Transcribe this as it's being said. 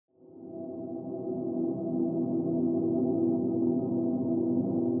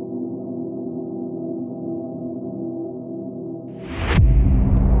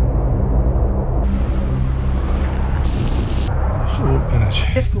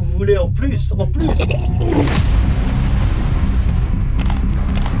vous voulez en plus, en plus.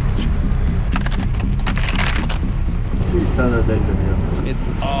 Putain d'Adèle de merde. It's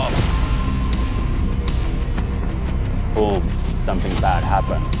off. Oh, something bad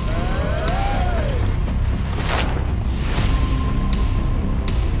happens.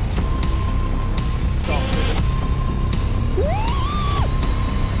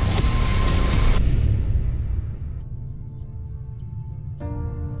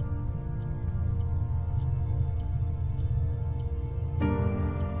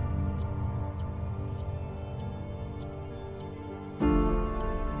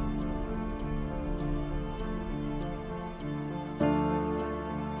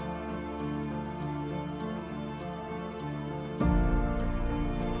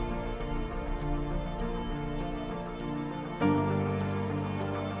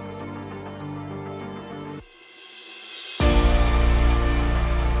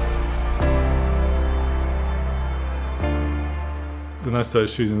 When I started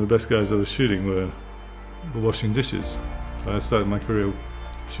shooting, the best guys I was shooting were washing dishes. So I started my career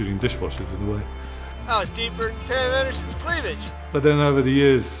shooting dishwashers in a way. Oh, it's deeper than Pam Anderson's cleavage. But then over the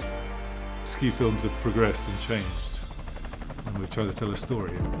years, ski films have progressed and changed. And we're trying to tell a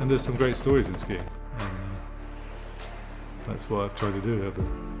story. And there's some great stories in skiing. And that's what I've tried to do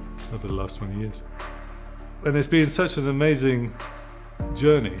over the last 20 years. And it's been such an amazing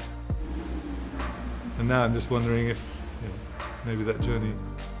journey. And now I'm just wondering if maybe that journey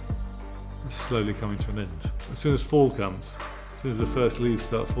is slowly coming to an end. As soon as fall comes, as soon as the first leaves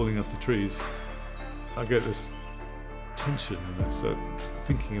start falling off the trees, I get this tension and I start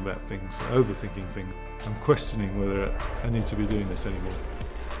thinking about things, overthinking things. I'm questioning whether I need to be doing this anymore.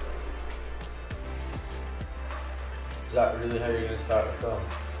 Is that really how you're going to start a film?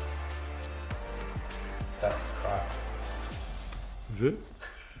 That's crap. Is it?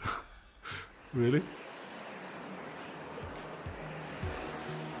 Really?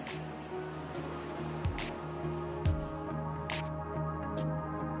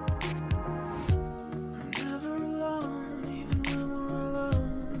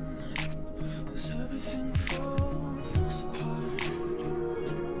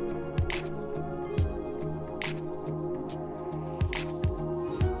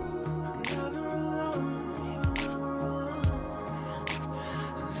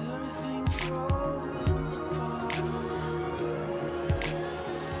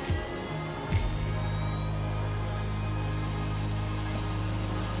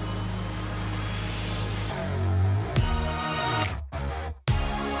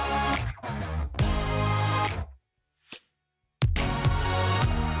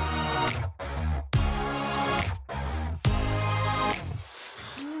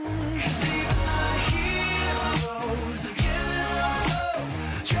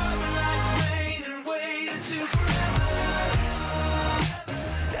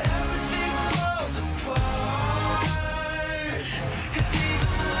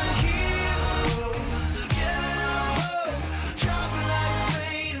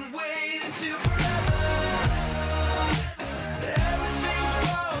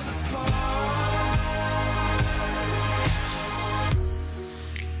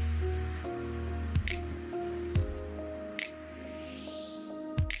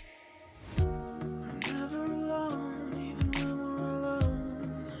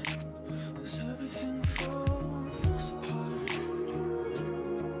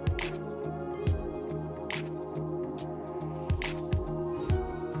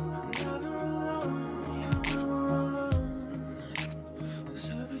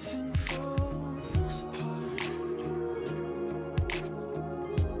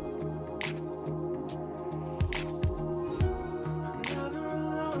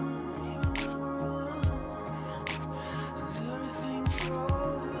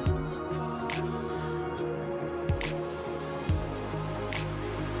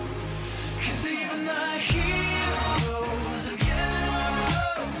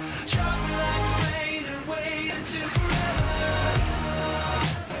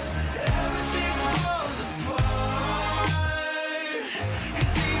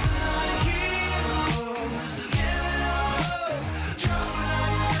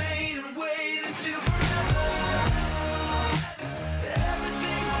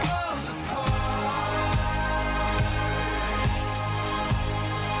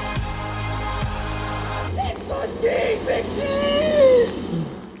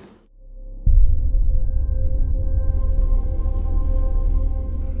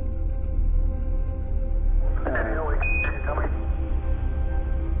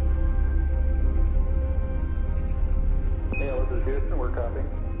 Houston, we're copying.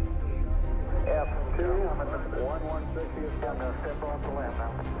 F2,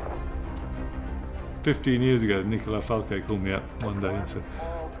 15 years ago, Nicolas Falquet called me up one day and said,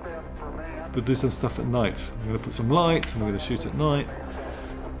 "We'll do some stuff at night. I'm going to put some lights and we're going to shoot at night."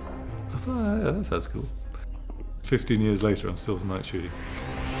 I thought, "Oh, yeah, that sounds cool." 15 years later, I'm still night shooting.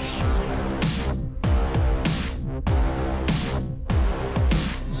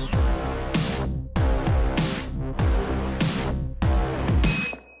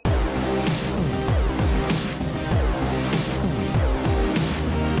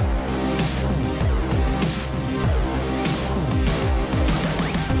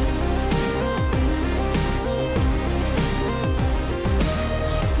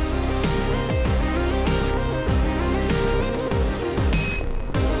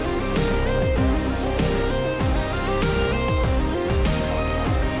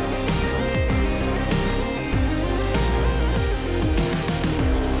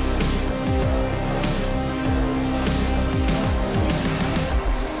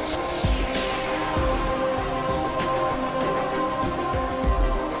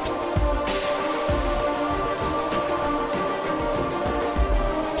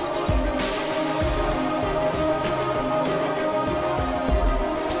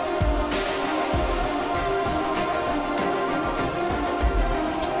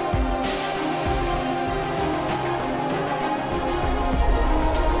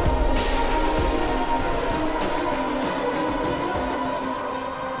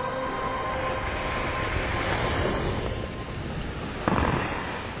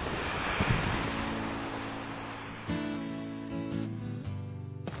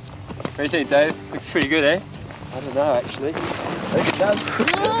 What do you think, Dave? Looks pretty good, eh? I don't know, actually. I think it does.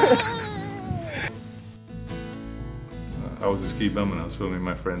 I was a ski bum and I was filming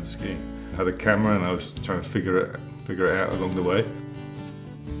my friends skiing. I had a camera and I was trying to figure it out along the way.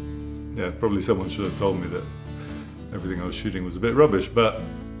 Yeah, probably someone should have told me that everything I was shooting was a bit rubbish, but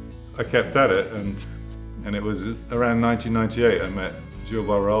I kept at it, and it was around 1998 I met Gilles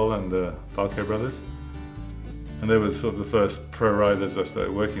Barral and the Falquet brothers. And they were sort of the first pro riders I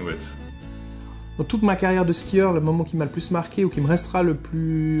started working with. Dans toute ma carrière de skieur, le moment qui m'a le plus marqué ou qui me restera le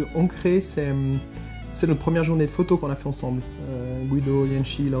plus ancré, c'est notre première journée de photo qu'on a fait ensemble. Guido,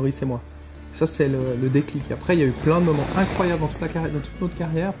 Yenchi, Loris et moi. Ça, c'est le déclic. Après, il y a eu plein de moments incroyables dans toute notre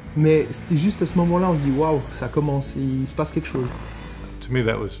carrière, mais c'était juste à ce moment-là, on se dit waouh, ça commence, il se passe quelque chose. To me,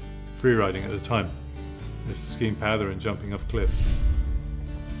 that was freeriding at the time. Just skiing powder and jumping off cliffs.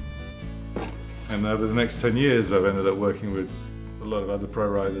 And over the next 10 years, I've ended up working with a lot of other pro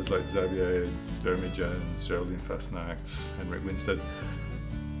riders like Xavier, Jeremie Jones, Geraldine Fasnacht, Henrik Winstead.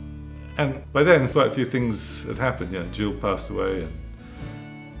 And by then, quite a few things had happened. Yeah, Jill passed away, and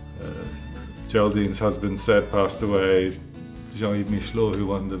Geraldine's husband, Seb, passed away. Jean-Yves Michelot, who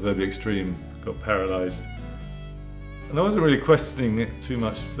won the Verbi Extreme, got paralysed. And I wasn't really questioning it too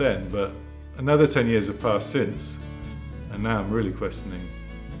much then, but another 10 years have passed since, and now I'm really questioning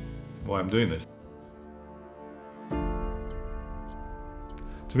why I'm doing this.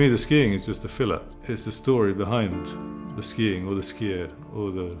 To me, the skiing is just a filler. It's the story behind the skiing or the skier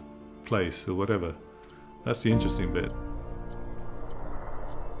or the place or whatever. That's the interesting bit.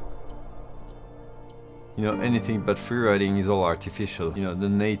 You know, anything but freeriding is all artificial. You know, the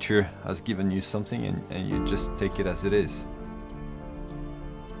nature has given you something and you just take it as it is.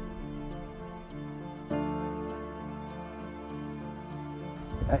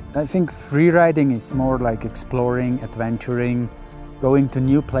 I think freeriding is more like exploring, adventuring, going to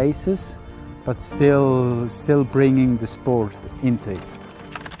new places, but still bringing the sport into it.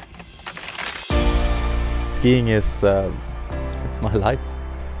 Skiing is it's my life.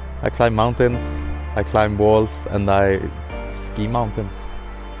 I climb mountains, I climb walls, and I ski mountains.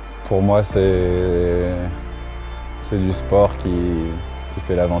 Pour moi, c'est du sport qui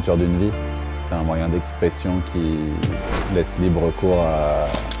fait l'aventure d'une vie. C'est un moyen d'expression qui laisse libre cours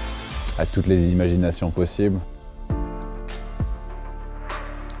à toutes les imaginations possibles.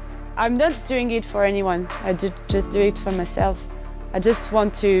 I'm not doing it for anyone, I just do it for myself. I just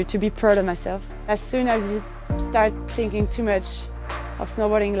want to be proud of myself. As soon as you start thinking too much of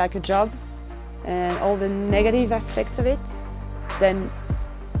snowboarding like a job and all the negative aspects of it, then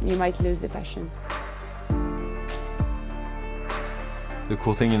you might lose the passion. The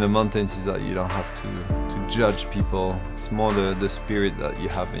cool thing in the mountains is that you don't have to judge people. It's more the spirit that you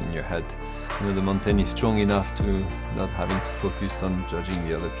have in your head. You know, the mountain is strong enough to not having to focus on judging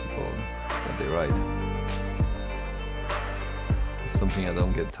the other people that they ride. It's something I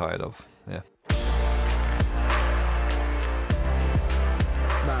don't get tired of, yeah.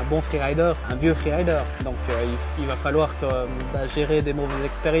 un bon freerider, c'est un vieux freerider. Donc il va falloir gérer des mauvaises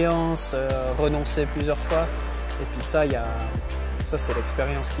expériences, renoncer plusieurs fois. Et puis ça c'est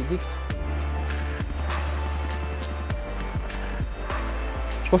l'expérience qui dicte.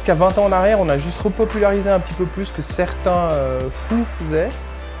 Je pense qu'à 20 ans en arrière, on a juste repopularisé un petit peu plus que certains fous faisaient.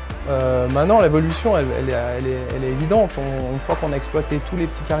 Maintenant, l'évolution, elle est évidente. Une fois qu'on a exploité tous les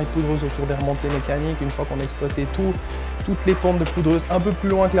petits carrés de poudreuse autour des remontées mécaniques, une fois qu'on a exploité toutes les pentes de poudreuse un peu plus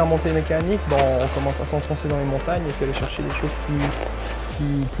loin que les remontées mécaniques, on commence à s'enfoncer dans les montagnes et puis aller chercher des choses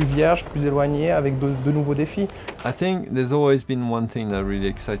plus vierges, plus éloignées, avec de nouveaux défis. I think there's always been one thing that really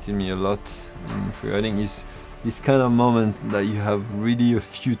excited me a lot in freeriding is this kind of moment that you have really a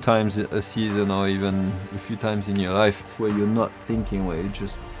few times a season or even a few times in your life where you're not thinking, where you're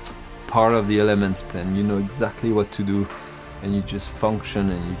just part of the elements plan. You know exactly what to do and you just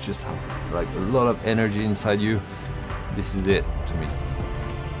function and you just have like a lot of energy inside you. This is it to me.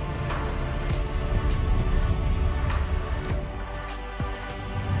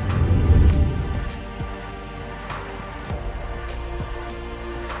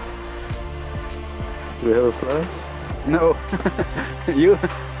 Do we have a flash? No. You?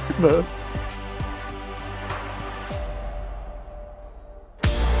 No.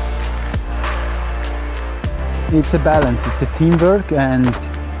 It's a balance, it's a teamwork, and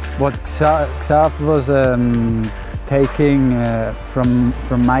what Xav was taking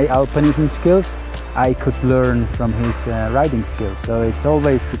from my alpinism skills, I could learn from his riding skills, so it's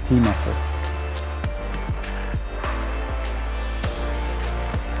always a team effort.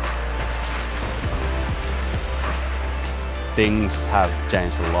 Things have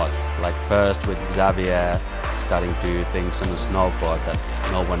changed a lot. Like first with Xavier starting to do things on a snowboard that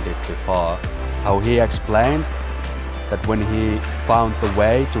no one did before. How he explained that when he found the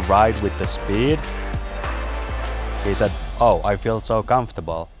way to ride with the speed, he said, "Oh, I feel so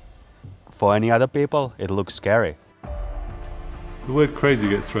comfortable." For any other people, it looks scary. The word crazy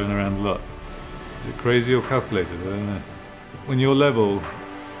gets thrown around a lot. Is it crazy or calculated? I don't know. When your level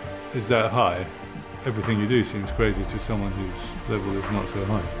is that high, everything you do seems crazy to someone whose level is not so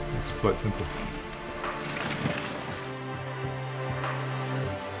high. It's quite simple.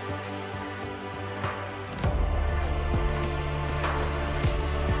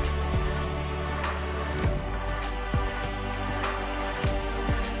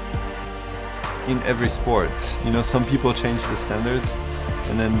 In every sport, you know, some people change the standards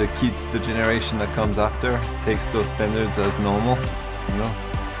and then the kids, the generation that comes after, takes those standards as normal, you know.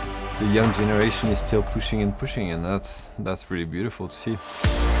 The young generation is still pushing and that's really beautiful to see.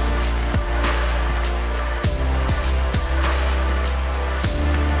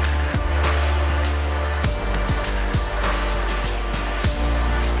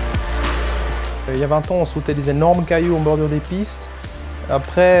 Il y a 20 ans, on sautait des énormes cailloux en bordure des pistes.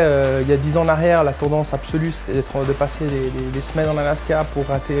 Après, il y a 10 ans en arrière, la tendance absolue c'était de passer des semaines en Alaska pour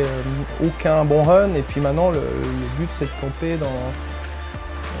rater aucun bon run. Et puis maintenant, le but c'est de camper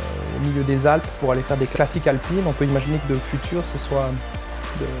au milieu des Alpes pour aller faire des classiques alpines. On peut imaginer que de futur, ce soit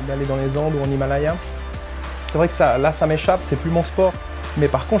d'aller dans les Andes ou en Himalaya. C'est vrai que là, ça m'échappe, c'est plus mon sport. Mais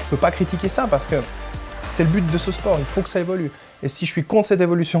par contre, je peux pas critiquer ça parce que c'est le but de ce sport, il faut que ça évolue. Et si je suis contre cette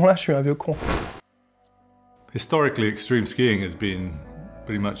évolution-là, je suis un vieux con. Historically, extreme skiing has been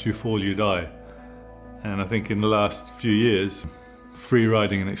pretty much you fall, you die. And I think in the last few years, free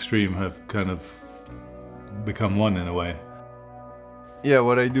riding and extreme have kind of become one in a way. Yeah,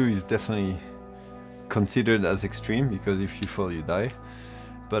 what I do is definitely considered as extreme because if you fall, you die.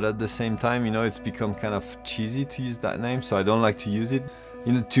 But at the same time, you know, it's become kind of cheesy to use that name, so I don't like to use it.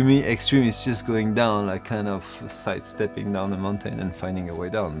 You know, to me, extreme is just going down, like kind of sidestepping down the mountain and finding a way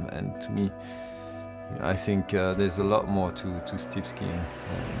down. And to me, I think there's a lot more to steep skiing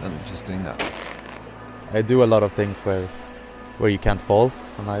than just doing that. I do a lot of things where you can't fall,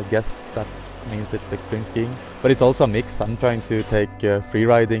 and I guess that means it's extreme skiing. But it's also a mix. I'm trying to take free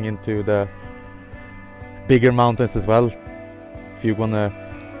riding into the bigger mountains as well. If you want to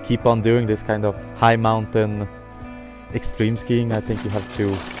keep on doing this kind of high mountain extreme skiing, I think you have to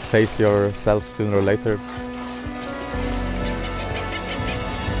face yourself sooner or later.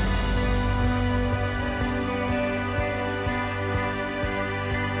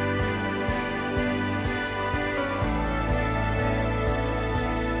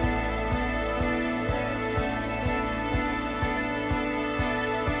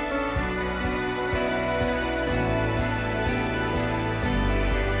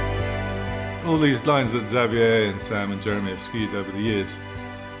 All these lines that Xavier and Sam and Jeremie have skied over the years,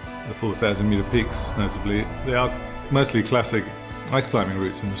 the 4,000 meter peaks notably, they are mostly classic ice climbing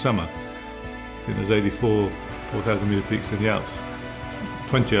routes in the summer. I think there's 84 4,000 meter peaks in the Alps.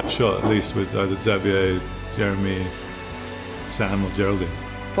 20 I've shot at least with either Xavier, Jeremie, Sam or Geraldine.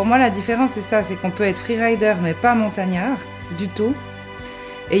 Pour moi, la différence, c'est ça, c'est qu'on peut être freerider mais pas montagnard du tout.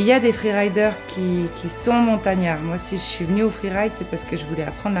 Et il y a des freeriders qui sont montagnards. Moi, si je suis venue au freeride, c'est parce que je voulais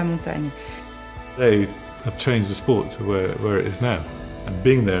apprendre la montagne. They have changed the sport to where it is now. And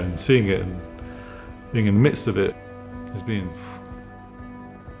being there and seeing it and being in the midst of it has been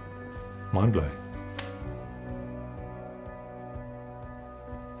mind-blowing.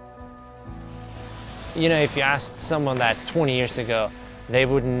 You know, if you asked someone that 20 years ago, they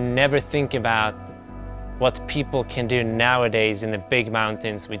would never think about what people can do nowadays in the big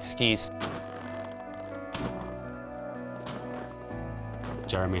mountains with skis.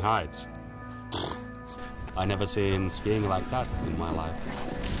 Jeremie Heitz. I never seen skiing like that in my life.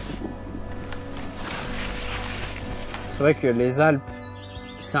 C'est vrai que les Alpes,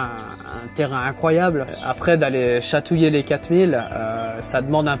 c'est un terrain incroyable. Après, d'aller chatouiller les 4000, ça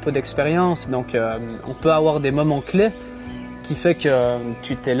demande un peu d'expérience. Donc, on peut avoir des moments clés qui fait que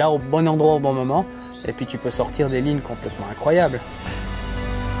tu t'es là au bon endroit au bon moment. Et puis, tu peux sortir des lignes complètement incroyables.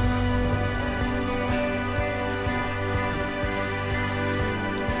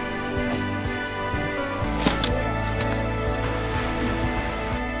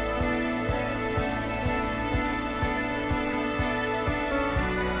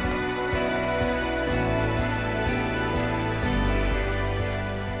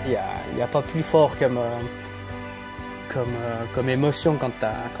 Il n'y a pas plus fort comme émotion quand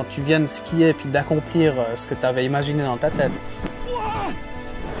tu viens de skier et puis d'accomplir ce que tu avais imaginé dans ta tête.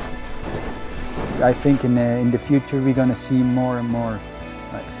 I think in the future we're gonna see more and more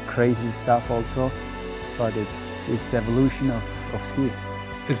like crazy stuff also, but it's the evolution of skiing.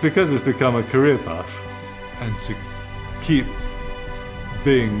 It's because it's become a career path, and to keep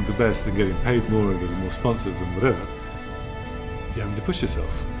being the best and getting paid more and getting more sponsors and whatever, you have to push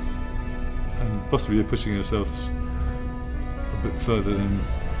yourself. And possibly you're pushing yourselves a bit further than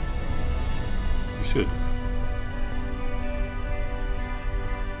you should.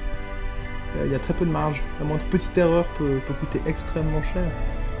 Il y a très peu de marge. La moindre petite erreur peut coûter extrêmement cher.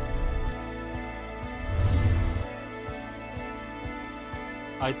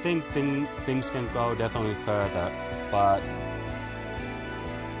 I think things can go definitely further, but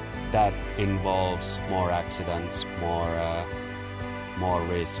that involves more accidents, more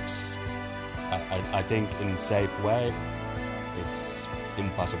risks. I think in a safe way, it's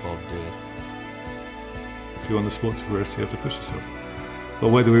impossible to do it. If you want the sport to progress, you have to push yourself.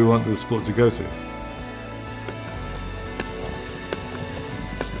 But where do we want the sport to go to?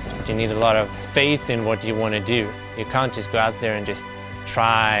 You need a lot of faith in what you want to do. You can't just go out there and just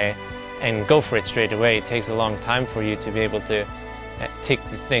try and go for it straight away. It takes a long time for you to be able to tick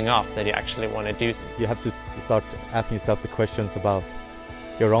the thing off that you actually want to do. You have to start asking yourself the questions about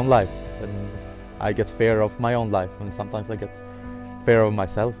your own life. And I get fear of my own life, and sometimes I get fear of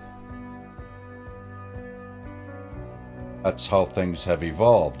myself. That's how things have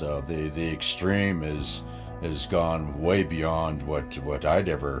evolved. The extreme is gone way beyond what I'd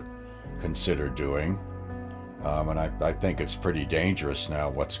ever consider doing, and I think it's pretty dangerous now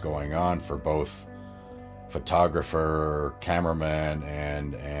what's going on for both photographer, cameraman,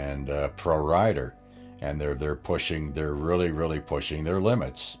 and pro rider, and they're really pushing their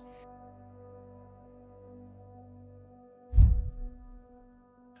limits.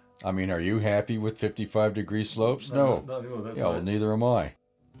 I mean, are you happy with 55-degree slopes? No. Yeah, well, neither am I.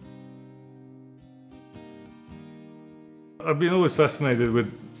 I've been always fascinated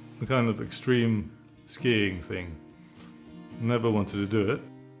with the kind of extreme skiing thing. Never wanted to do it.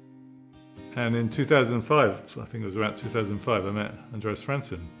 And in 2005, I think it was around 2005, I met Andreas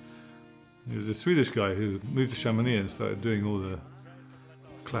Fransson. He was a Swedish guy who moved to Chamonix and started doing all the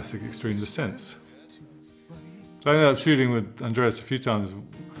classic extreme descents. So I ended up shooting with Andreas a few times.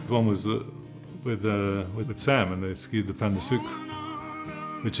 One was with Sam, and they skied the Pan de Sucre,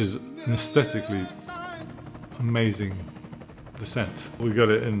 which is an aesthetically amazing descent. We got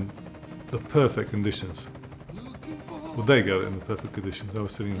it in the perfect conditions. Well, they got it in the perfect conditions. I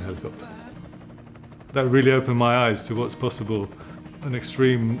was sitting in the helicopter. That really opened my eyes to what's possible, an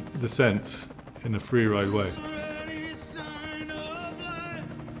extreme descent in a freeride way.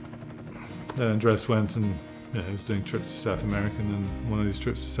 Then Andreas went and he was doing trips to South America, and then one of these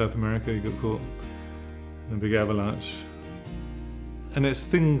trips to South America he got caught in a big avalanche. And it's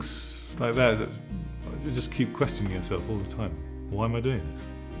things like that you just keep questioning yourself all the time. Why am I doing this?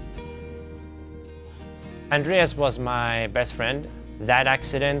 Andreas was my best friend. That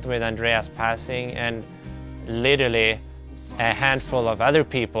accident with Andreas passing and literally a handful of other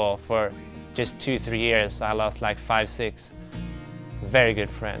people for just 2-3 years, I lost like 5-6. very good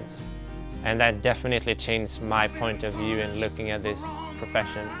friends. And that definitely changed my point of view in looking at this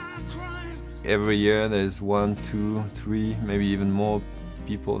profession. Every year there's 1, 2, 3, maybe even more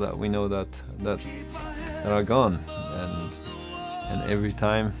people that we know that are gone. And every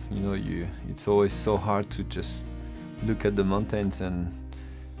time, you know, it's always so hard to just look at the mountains and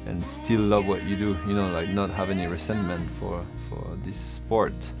still love what you do, you know, like not have any resentment for this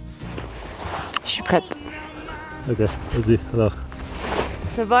sport. Je suis prête. Ok, vas-y, alors.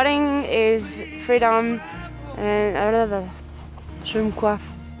 Snowboarding is freedom and je me coiffe.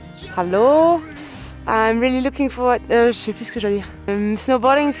 Hello. I'm really looking forward. Je sais plus ce que je dois dire.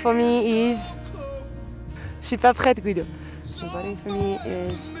 Snowboarding for me is. Je suis pas prête, Guido. Snowboarding for me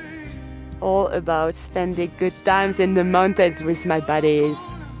is all about spending good times in the mountains with my buddies.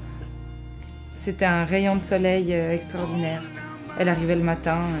 C'était un rayon de soleil extraordinaire. Elle arrivait le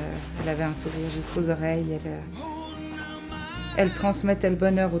matin, elle avait un sourire jusqu'aux oreilles, elle transmettait le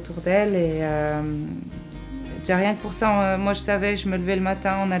bonheur autour d'elle et déjà rien que pour ça, moi je savais, je me levais le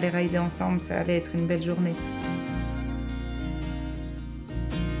matin, on allait rider ensemble, ça allait être une belle journée.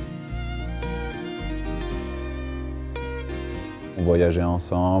 On voyageait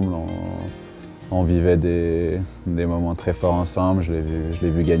ensemble, on vivait des moments très forts ensemble. Je l'ai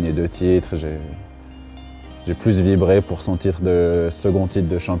vu gagner 2 titres. J'ai plus vibré pour son second titre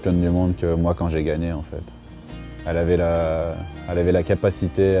de championne du monde que moi quand j'ai gagné en fait. Elle avait la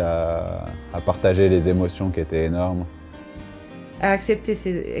capacité à partager les émotions qui étaient énormes. À accepter,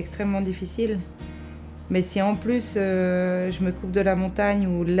 c'est extrêmement difficile. Mais si en plus je me coupe de la montagne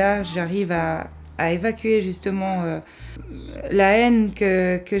où là j'arrive à évacuer justement la haine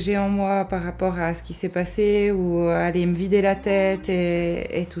que j'ai en moi par rapport à ce qui s'est passé ou aller me vider la tête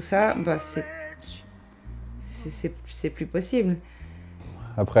et tout ça, bah c'est plus possible.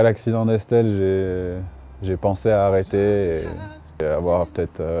 Après l'accident d'Estelle, j'ai pensé à arrêter et avoir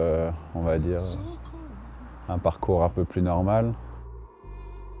peut-être, on va dire, un parcours un peu plus normal.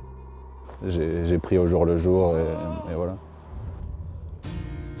 J'ai pris au jour le jour et voilà.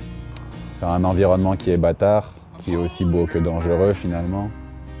 C'est un environnement qui est bâtard, qui est aussi beau que dangereux finalement.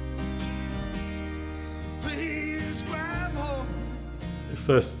 The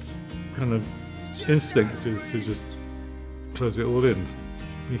first kind of instinct is to just close it all in.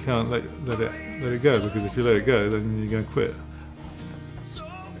 You can't let it go, because if you let it go, then you're going to quit.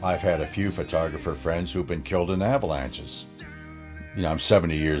 I've had a few photographer friends who've been killed in avalanches. You know, I'm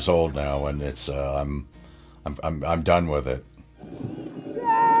 70 years old now, and it's I'm done with it.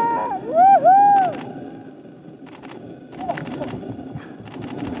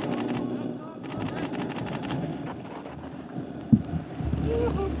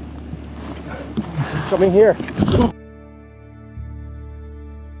 He's coming here.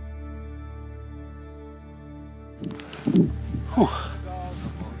 Whew.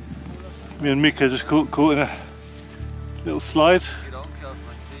 Me and Mika just caught in a little slide.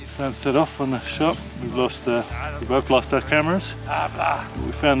 Sam set off on the shot. We both lost our cameras.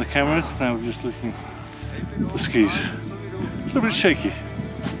 We found the cameras. Now we're just looking for skis. A little bit shaky.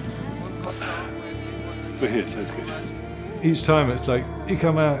 We're here, so it's good. Each time it's like, you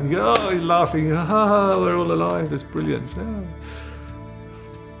come out and you go, oh, you're laughing, ha, we're all alive, it's brilliant. Yeah.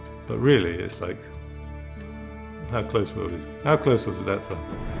 But really, it's like, how close were we? How close was it that time?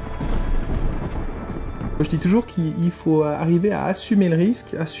 Je dis toujours qu'il faut arriver à assumer le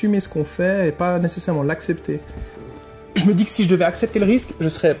risque, assumer ce qu'on fait et pas nécessairement l'accepter. Je me dis que si je devais accepter le risque, je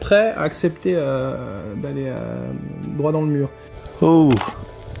serais prêt à accepter d'aller droit dans le mur. Oh!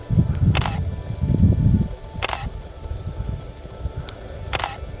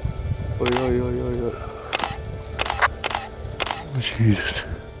 Jesus.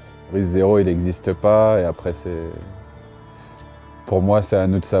 Risque zéro, il n'existe pas, et après pour moi, c'est à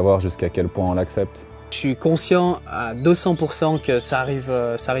nous de savoir jusqu'à quel point on l'accepte. Je suis conscient à 200% que ça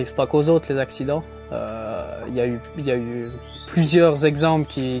arrive pas qu'aux autres les accidents. Il y a eu plusieurs exemples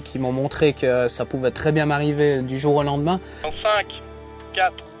qui m'ont montré que ça pouvait très bien m'arriver du jour au lendemain. 5,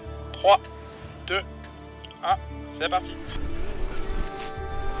 4, 3, 2, 1, c'est parti.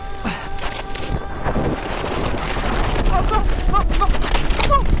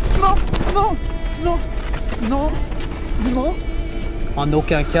 Non. En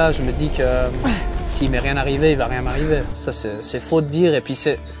aucun cas, je me dis que s'il m'est rien arrivé, il va rien m'arriver. Ça, c'est faux de dire. Et puis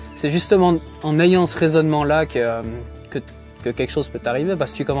c'est justement en ayant ce raisonnement-là que quelque chose peut t'arriver,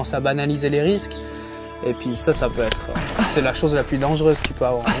 parce que tu commences à banaliser les risques. Et puis ça peut être... C'est la chose la plus dangereuse que tu peux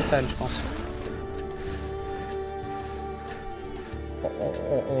avoir en montagne, je pense.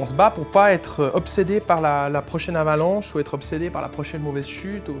 On se bat pour pas être obsédé par la prochaine avalanche ou être obsédé par la prochaine mauvaise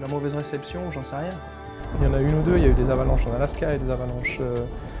chute ou la mauvaise réception, j'en sais rien. Il y en a une ou deux, il y a eu des avalanches en Alaska et des avalanches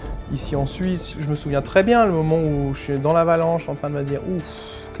ici en Suisse. Je me souviens très bien le moment où je suis dans l'avalanche en train de me dire « Ouf,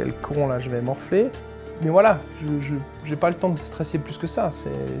 quel con là, je vais morfler ». Mais voilà, je n'ai pas le temps de stresser plus que ça.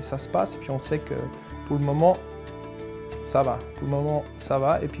 Ça se passe et puis on sait que pour le moment, ça va. Pour le moment, ça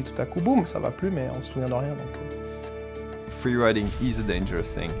va et puis tout à coup, boum, ça va plus, mais on se souvient de rien. Freeriding is a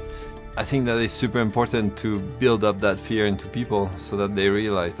dangerous thing. I think that it's super important to build up that fear into people so that they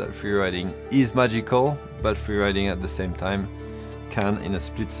realize that freeriding is magical, but freeriding at the same time can, in a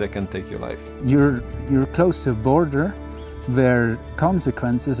split second, take your life. You're close to a border where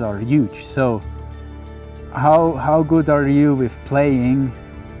consequences are huge. So how good are you with playing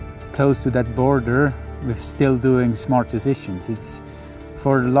close to that border with still doing smart decisions? It's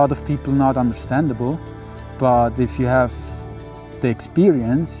for a lot of people not understandable, but if you have the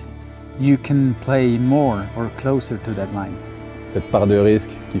experience, you can play more or closer to that line. Cette part de risque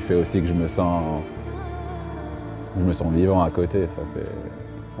qui fait aussi que je me sens vivant à côté. Ça fait,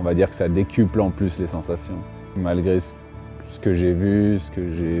 on va dire que ça décuple en plus les sensations. Malgré ce que j'ai vu, ce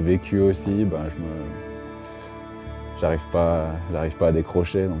que j'ai vécu aussi, ben j'arrive pas à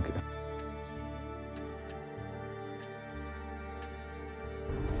décrocher. Donc.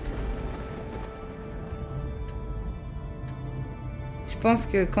 Je pense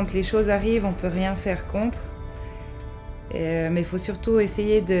que quand les choses arrivent, on ne peut rien faire contre. Mais il faut surtout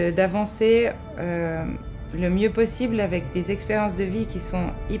essayer d'avancer le mieux possible avec des expériences de vie qui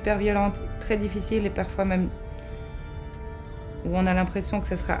sont hyper violentes, très difficiles et parfois même où on a l'impression que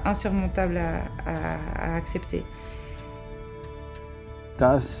ce sera insurmontable à accepter.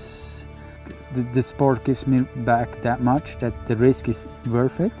 Does the sport gives me back that much that the risk is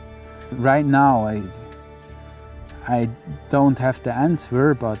worth it? Right now, I don't have the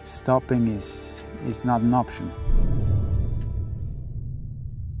answer, but stopping is not an option.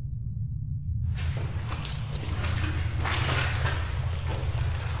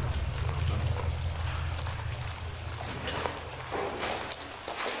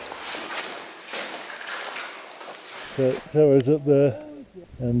 So Sarah's up there,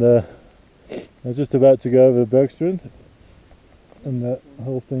 and I was just about to go over the Bergstrand, and that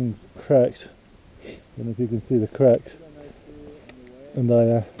whole thing's cracked. I don't know if you can see the cracks, and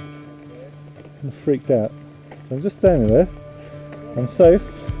I freaked out. So I'm just standing there. I'm safe,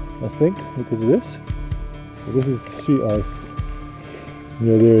 I think, because of this. But this is sheet ice. And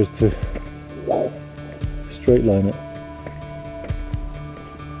the idea is to straight line it.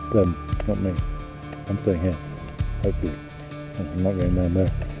 Them, not me. I'm staying here. Hopefully. I'm not going down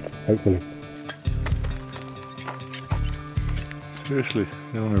there. Hopefully. Seriously,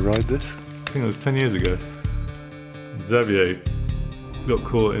 you want to ride this? I think it was 10 years ago. Xavier got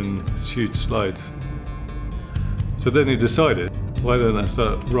caught in this huge slide. So then he decided, why don't I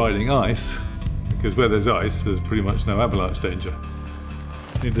start riding ice? Because where there's ice, there's pretty much no avalanche danger.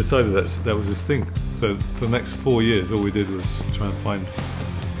 He decided that was his thing. So for the next 4 years, all we did was try and find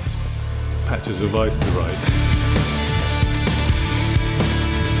patches of ice to ride.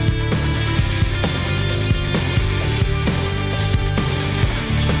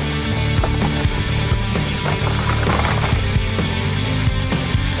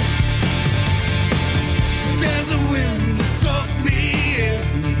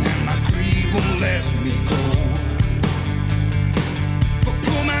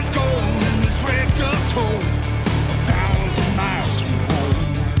 Home, 1,000 miles from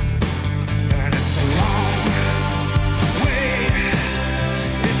home, and it's a long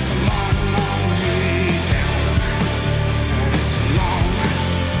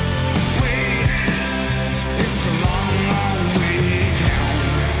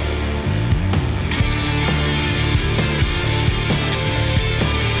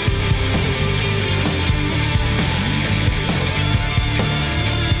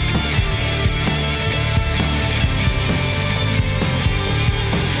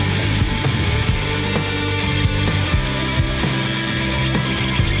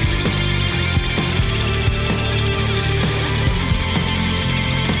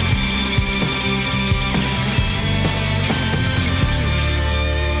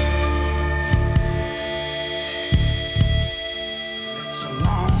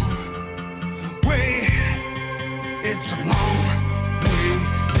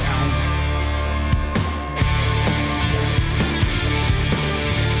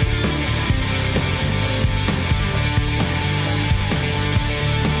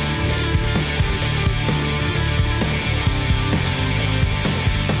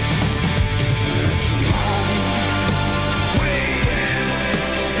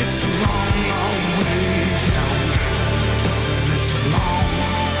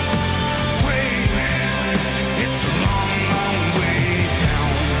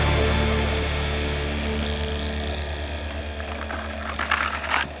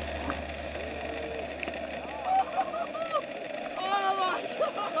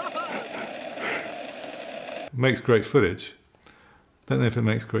makes great footage. Don't know if it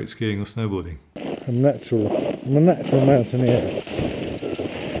makes great skiing or snowboarding. I'm a natural mountaineer.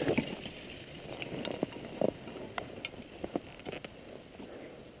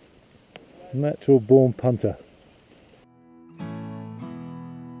 Natural born punter.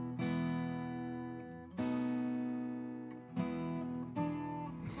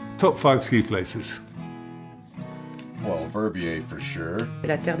 Top 5 ski places. Well, Verbier for sure.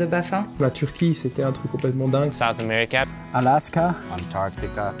 La terre de Baffin. La Turquie, c'était un truc complètement dingue. South America. Alaska.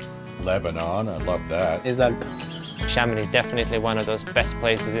 Antarctica. Lebanon, I love that. Les Alpes. Chamonix is definitely one of those best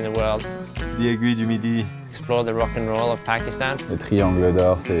places in the world. The Aiguille du Midi. Explore the rock and roll of Pakistan. Le triangle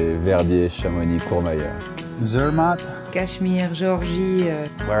d'or, c'est Verbier, Chamonix, Courmayeur. Zermatt. Cachemire, Géorgie.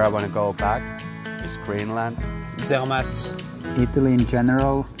 Where I want to go back is Greenland. Zermatt. Italy in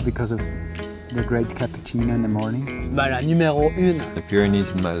general, because of the great cappuccino in the morning. Bah, la numéro 1. The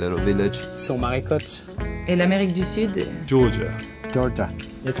Pyrenees in my little village. C'est au Marécotte. Et l'Amérique du Sud. Georgia. Georgia.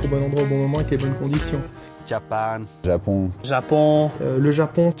 Il y a trop bon endroit au bon moment avec les bonnes conditions. Japan. Japon. Japon. Le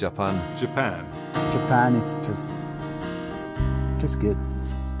Japon. Japan. Japan. Japan is just good.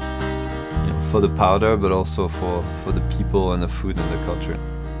 Yeah, for the powder, but also for the people and the food and the culture.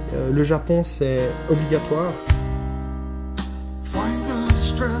 Le Japon, c'est obligatoire.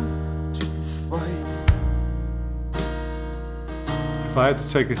 If I had to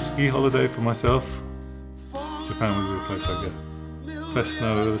take a ski holiday for myself, Japan would be the place I'd go. Best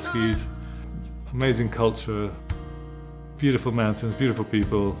snow I've ever skied. Amazing culture, beautiful mountains, beautiful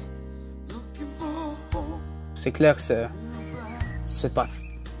people. C'est clair que c'est pas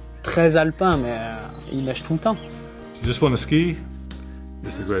très alpin, mais il neige tout le temps. If you just want to ski,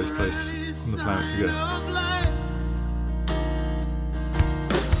 it's the greatest place on the planet to go.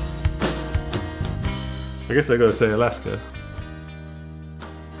 I guess I gotta say Alaska.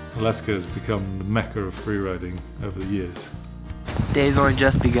 Alaska has become the mecca of freeriding over the years. Day's only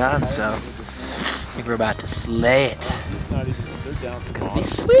just begun, so I think we're about to slay it. It's gonna be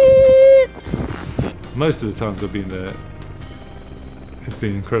sweet! Most of the times I've been there, it's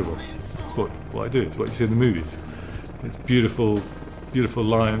been incredible. It's what I do, it's what you see in the movies. It's beautiful, beautiful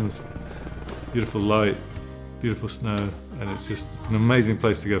lines, beautiful light, beautiful snow, and it's just an amazing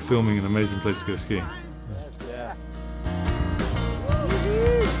place to go filming, an amazing place to go skiing.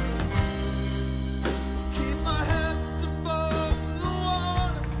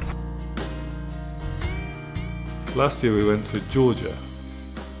 Last year we went to Georgia.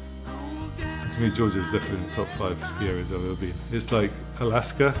 And to me, Georgia is definitely in the top 5 ski areas I've ever been. It's like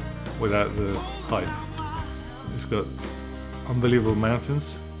Alaska without the hype. It's got unbelievable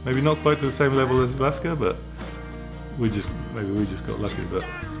mountains. Maybe not quite to the same level as Alaska, but maybe we just got lucky. But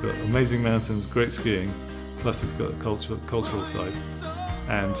it's got amazing mountains, great skiing, plus it's got a cultural side,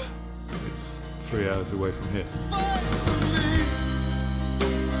 and it's 3 hours away from here.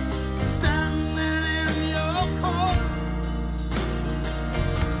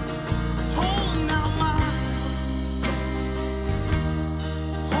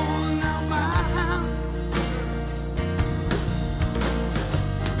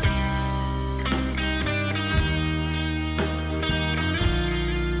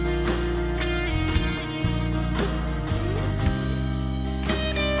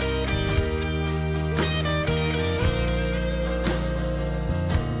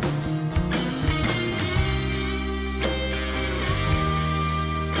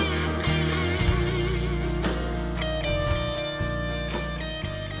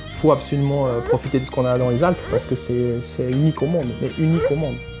 Il faut absolument profiter de ce qu'on a dans les Alpes parce que c'est unique au monde, mais unique au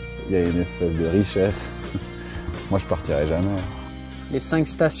monde. Il y a une espèce de richesse. Moi, je partirai jamais. Les 5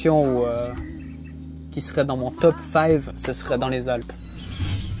 stations qui seraient dans mon top 5, ce serait dans les Alpes.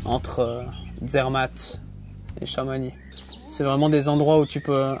 Entre Zermatt et Chamonix. C'est vraiment des endroits où tu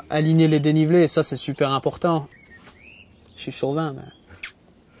peux aligner les dénivelés et ça, c'est super important. Je suis chauvin, mais...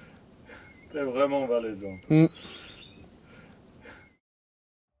 T'es vraiment valaisan.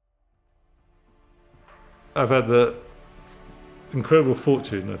 I've had the incredible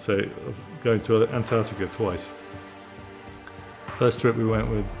fortune, I'd say, of going to Antarctica twice. First trip we went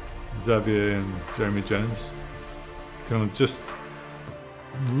with Xavier and Jeremie Jones. Kind of just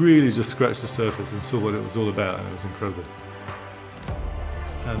really just scratched the surface and saw what it was all about, and it was incredible.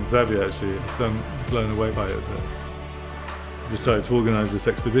 And Xavier actually, his son, blown away by it, decided to organise this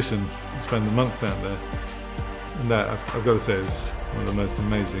expedition and spend a month down there. And that, I've got to say, is one of the most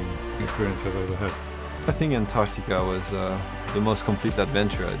amazing experiences I've ever had. I think Antarctica was the most complete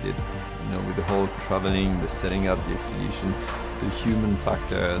adventure I did. you know, with the whole traveling, the setting up the expedition, the human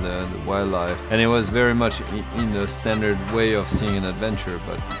factor, the wildlife. And it was very much in the standard way of seeing an adventure,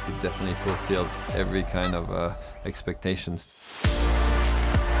 but it definitely fulfilled every kind of expectations.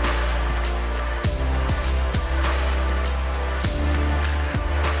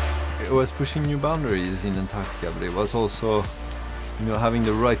 It was pushing new boundaries in Antarctica, but it was also, you know, having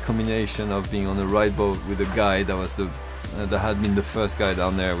the right combination of being on the right boat with a guide that was that had been the first guy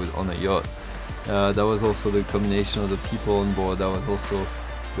down there on a yacht. That was also the combination of the people on board. That was also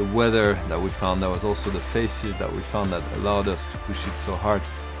the weather that we found. That was also the faces that we found that allowed us to push it so hard.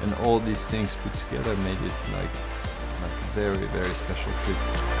 And all these things put together made it like a very, very special trip.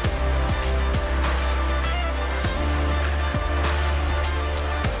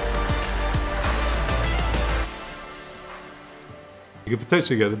 You could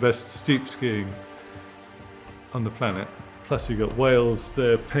potentially get the best steep skiing on the planet. Plus you got whales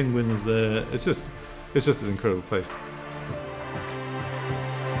there, penguins there. It's just an incredible place.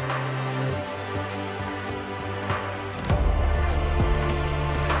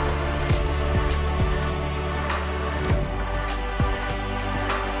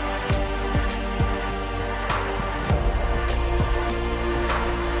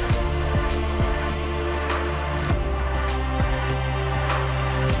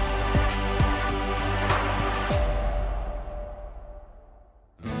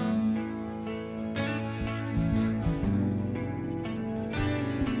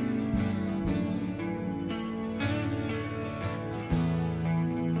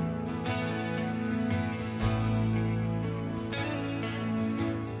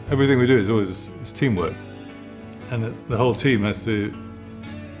 Everything we do is always teamwork, and the whole team has to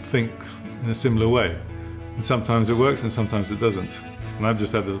think in a similar way. And sometimes it works and sometimes it doesn't. And I've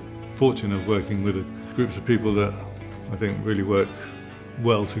just had the fortune of working with groups of people that I think really work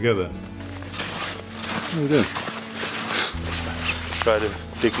well together. What are you doing? Try to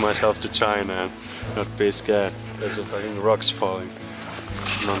dig myself to China and not be scared. There's a fucking rocks falling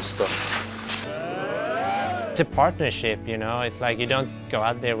non-stop. It's a partnership, you know, it's like you don't go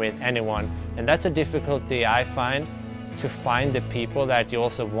out there with anyone. And that's a difficulty I find, to find the people that you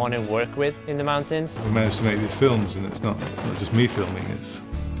also want to work with in the mountains. We managed to make these films, and it's not just me filming, it's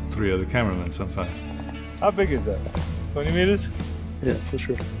 3 other cameramen sometimes. How big is that? 20 meters? Yeah, for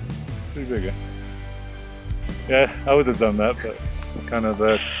sure. Pretty big, eh? Yeah, I would have done that, but kind of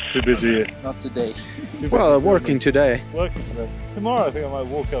too busy. Not today. Well, working today. Working today. Tomorrow I think I might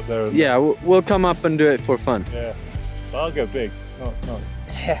walk up there. Yeah, we'll come up and do it for fun. Yeah, but I'll go big.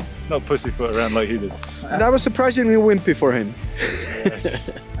 Not pussyfoot around like he did. That was surprisingly wimpy for him.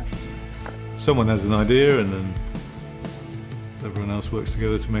 Someone has an idea and then everyone else works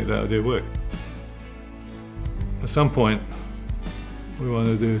together to make that idea work. At some point we want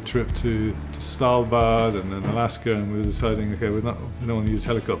to do a trip to Svalbard and then Alaska, and we were deciding, okay, we don't want to use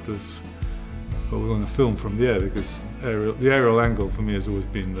helicopters, but we want to film from the air, because the aerial angle for me has always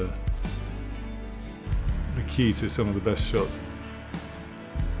been the key to some of the best shots.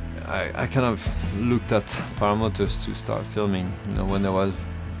 I kind of looked at paramotors to start filming, you know, when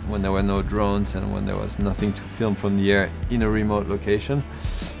there were no drones and when there was nothing to film from the air in a remote location,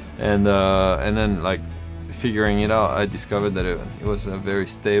 and then like figuring it out, I discovered that it was a very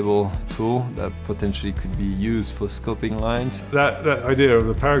stable tool that potentially could be used for scoping lines. That idea of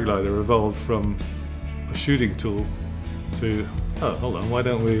the paraglider evolved from a shooting tool to, oh, hold on, why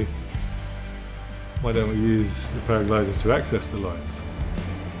don't we use the paraglider to access the lines?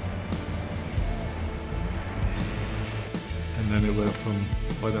 And then it went from,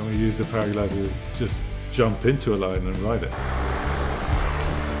 why don't we use the paraglider to just jump into a line and ride it?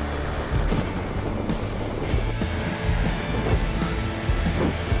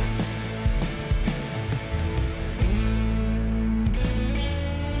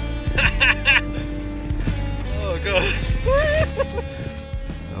 Oh god.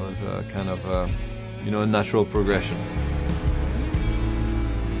 That was a kind of a natural progression.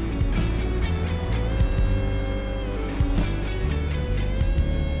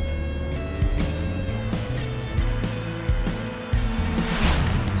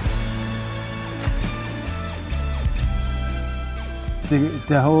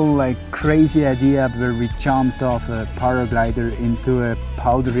 The whole like crazy idea where we jumped off a paraglider into a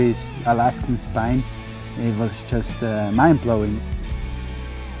powdery Alaskan spine, it was just mind-blowing.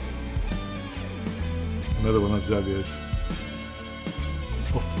 Another one of Xavier's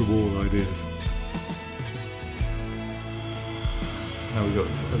off-the-wall ideas. Now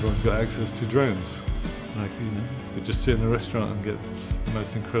everyone's got access to drones. Like, you know, you could just sit in a restaurant and get the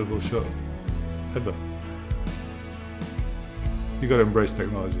most incredible shot ever. You've got to embrace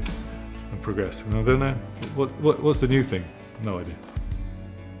technology. and progress. And I don't know, what's the new thing? No idea.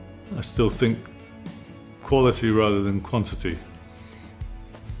 I still think quality rather than quantity.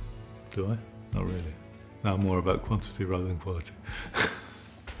 Do I? Not really. Now more about quantity rather than quality.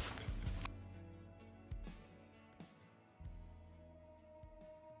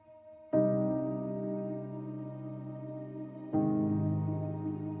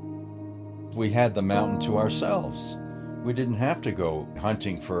 We had the mountain to ourselves. We didn't have to go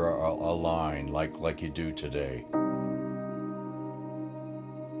hunting for a line like you do today.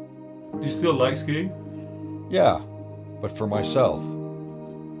 Do you still like skiing? Yeah, but for myself.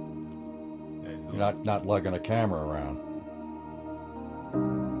 Not lugging a camera around.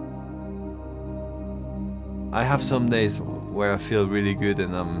 I have some days where I feel really good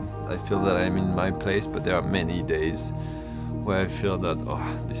and I feel that I'm in my place, but there are many days where I feel that, oh,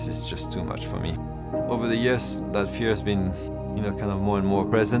 this is just too much for me. Over the years, that fear has been, kind of more and more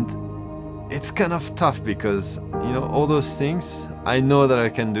present. It's kind of tough because, all those things, I know that I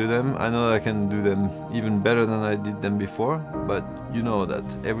can do them. I know that I can do them even better than I did them before, but you know that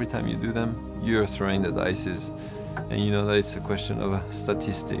every time you do them, you're throwing the dice, and you know that it's a question of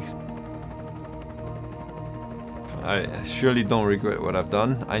statistics. I surely don't regret what I've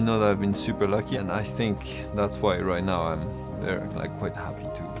done. I know that I've been super lucky, and I think that's why right now I'm quite happy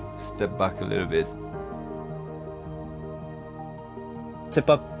to step back a little bit. C'est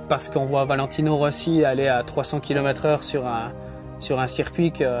pas parce qu'on voit Valentino Rossi aller à 300 km/h sur un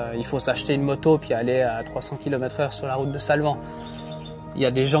circuit qu'il faut s'acheter une moto puis aller à 300 km/h sur la route de Salvan. Il y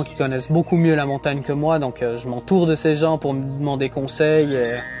a des gens qui connaissent beaucoup mieux la montagne que moi, donc je m'entoure de ces gens pour me demander conseil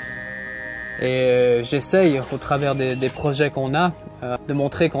et j'essaye au travers des projets qu'on a de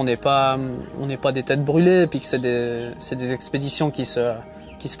montrer qu'on n'est pas des têtes brûlées puis que c'est des expéditions qui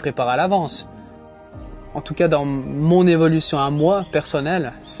se préparent à l'avance. En tout cas, dans mon évolution à moi,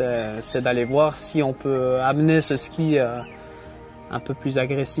 personnelle, c'est d'aller voir si on peut amener ce ski un peu plus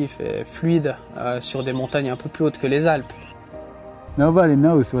agressif et fluide sur des montagnes un peu plus hautes que les Alpes. Nobody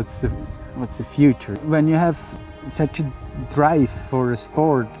knows what's the future. When you have such a drive for a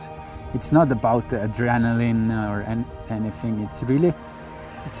sport, it's not about the adrenaline or anything.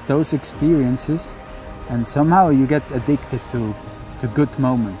 It's those experiences, and somehow you get addicted to good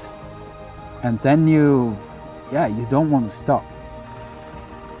moments. And then you don't want to stop.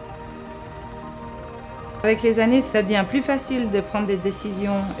 Avec les années, ça devient plus facile de prendre des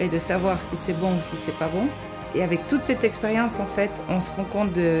décisions et de savoir si c'est bon ou si c'est pas bon. Et avec toute cette expérience, en fait, on se rend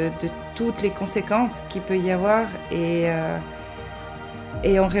compte de toutes les conséquences qu'il peut y avoir et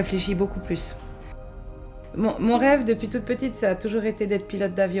on réfléchit beaucoup plus. Mon rêve depuis toute petite, ça a toujours été d'être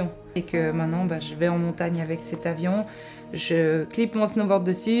pilote d'avion. Et que maintenant, je vais en montagne avec cet avion, je clippe mon snowboard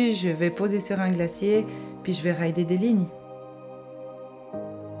dessus, je vais poser sur un glacier, puis je vais rider des lignes.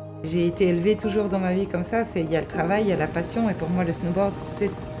 J'ai été élevée toujours dans ma vie comme ça, il y a le travail, il y a la passion, et pour moi le snowboard,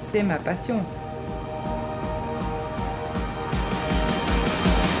 c'est ma passion.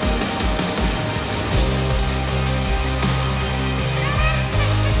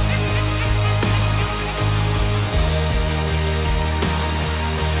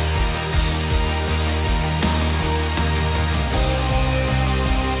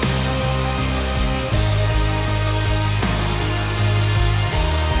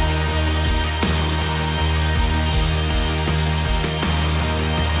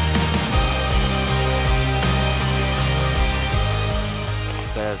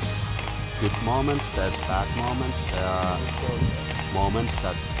 There's good moments, there's bad moments, there are moments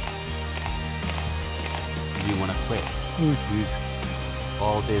that you want to quit.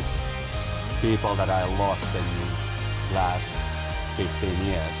 All these people that I lost in the last 15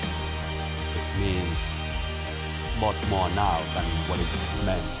 years, it means a lot more now than what it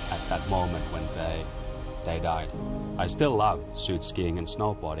meant at that moment when they died. I still love shoot skiing and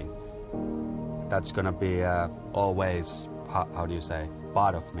snowboarding. That's gonna be always, how do you say,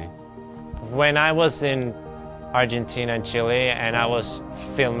 part of me. When I was in Argentina and Chile and I was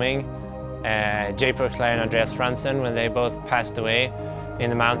filming J.P. and Andreas Fransson when they both passed away in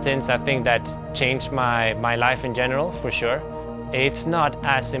the mountains, I think that changed my life in general, for sure. It's not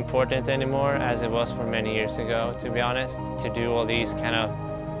as important anymore as it was for many years ago, to be honest, to do all these kind of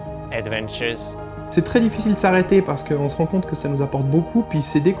adventures. C'est très difficile de s'arrêter parce qu'on se rend compte que ça nous apporte beaucoup, puis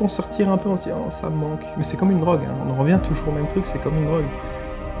c'est dès qu'on se retire un peu, on se dit « oh, ça me manque ». Mais c'est comme une drogue, hein. On en revient toujours au même truc, c'est comme une drogue.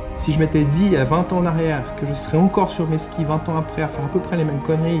 Si je m'étais dit il y a 20 ans en arrière que je serais encore sur mes skis 20 ans après à faire à peu près les mêmes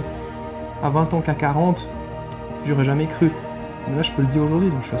conneries à 20 ans qu'à 40, j'aurais jamais cru. Mais là je peux le dire aujourd'hui,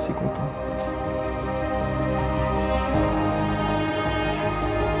 donc je suis assez content.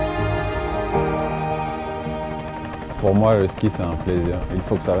 Pour moi, le ski, c'est un plaisir. Il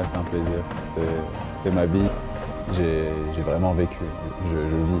faut que ça reste un plaisir. C'est ma vie. J'ai vraiment vécu. Je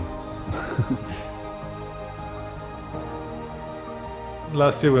vis.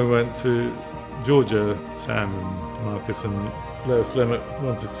 Last year when we went to Georgia, Sam and Markus and Slemett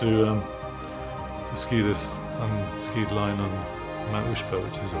wanted to ski this unskied line on Mount Ushpa,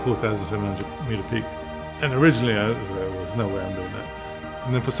 which is a 4,700 metre peak. And originally there was no way I'm doing that.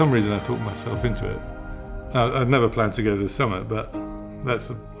 And then for some reason I talked myself into it. I'd never planned to go to the summit, but that's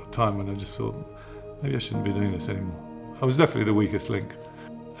a time when I just thought, maybe I shouldn't be doing this anymore. I was definitely the weakest link.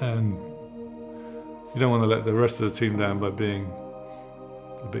 And you don't want to let the rest of the team down by being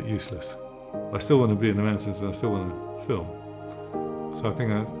a bit useless. I still want to be in the mountains and I still want to film. So I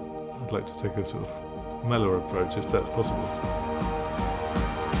think I'd like to take a sort of mellower approach if that's possible.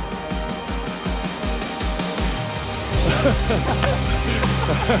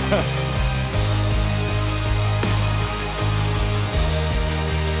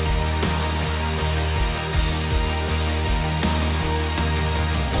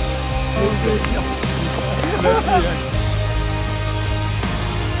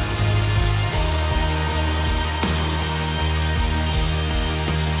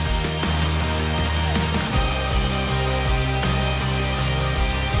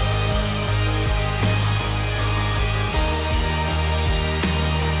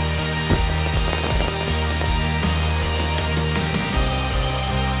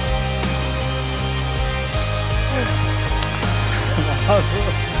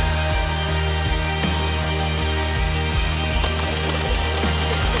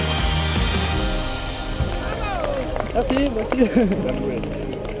 Merci,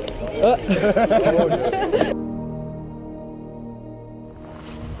 merci.